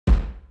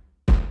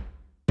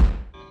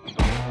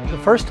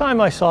First time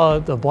I saw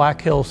the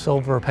Black Hills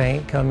silver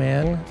paint come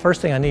in,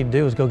 first thing I need to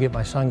do is go get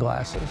my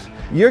sunglasses.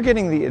 You're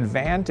getting the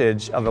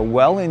advantage of a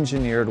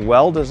well-engineered,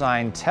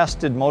 well-designed,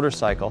 tested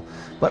motorcycle,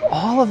 but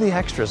all of the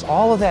extras,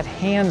 all of that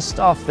hand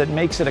stuff that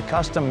makes it a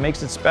custom,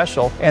 makes it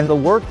special, and the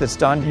work that's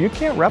done, you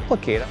can't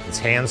replicate it. It's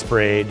hand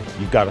sprayed.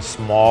 You've got a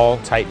small,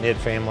 tight-knit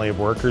family of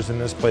workers in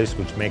this place,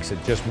 which makes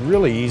it just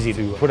really easy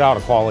to put out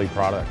a quality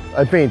product.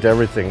 I paint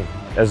everything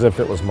as if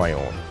it was my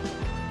own.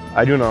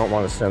 I do not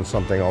want to send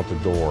something out the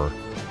door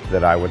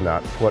that I would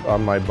not put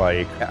on my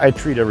bike. I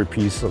treat every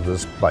piece of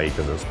this bike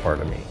as it's part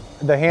of me.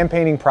 The hand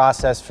painting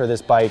process for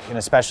this bike, and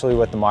especially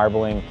with the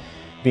marbling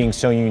being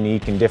so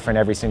unique and different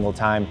every single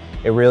time,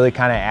 it really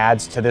kind of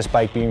adds to this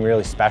bike being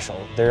really special.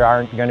 There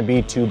aren't going to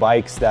be two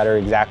bikes that are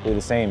exactly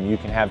the same. You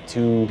can have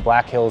two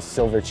Black Hills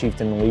Silver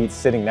Chieftain Elites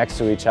sitting next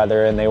to each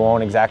other and they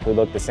won't exactly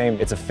look the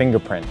same. It's a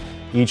fingerprint.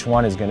 Each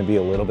one is going to be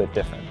a little bit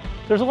different.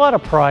 There's a lot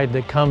of pride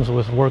that comes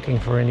with working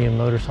for Indian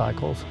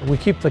Motorcycles. We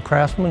keep the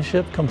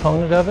craftsmanship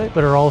component of it,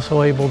 but are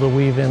also able to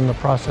weave in the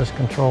process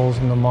controls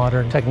and the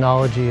modern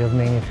technology of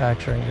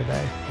manufacturing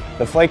today.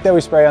 The flake that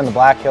we spray on the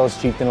Black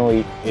Hills Chieftain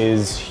Elite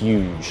is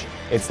huge.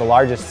 It's the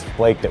largest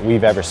flake that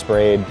we've ever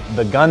sprayed.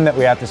 The gun that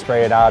we have to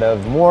spray it out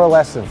of, more or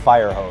less a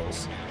fire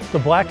hose. The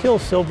Black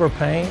Hills silver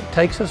paint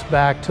takes us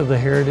back to the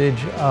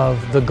heritage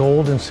of the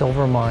gold and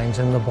silver mines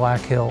in the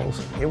Black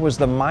Hills. It was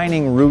the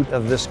mining root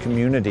of this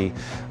community.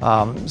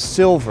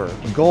 Silver,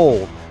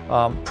 gold,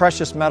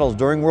 precious metals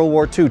during World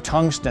War II,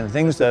 tungsten,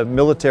 things the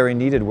military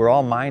needed were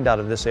all mined out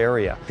of this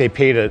area. They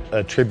paid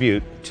a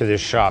tribute to this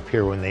shop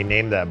here when they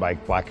named that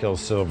bike Black Hills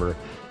Silver.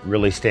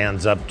 Really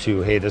stands up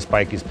to, hey, this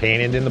bike is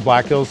painted in the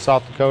Black Hills,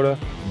 South Dakota.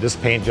 This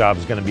paint job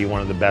is going to be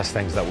one of the best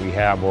things that we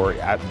have, or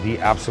at the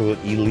absolute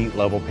elite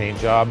level paint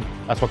job.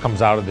 That's what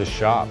comes out of this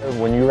shop.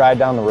 When you ride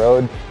down the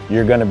road,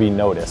 you're going to be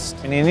noticed.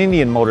 And an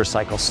Indian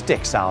motorcycle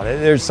sticks out.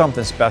 There's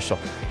something special.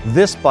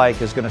 This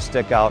bike is going to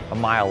stick out a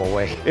mile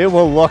away. It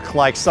will look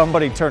like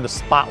somebody turned a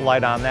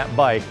spotlight on that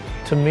bike.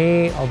 To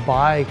me, a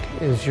bike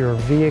is your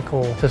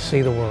vehicle to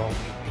see the world.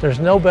 There's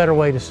no better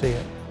way to see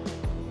it.